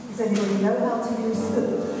 Does anybody know how to use the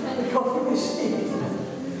coffee machine?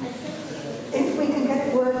 If we can get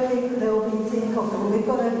it working, there will be tea and coffee. Well, we've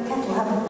got a kettle, haven't we?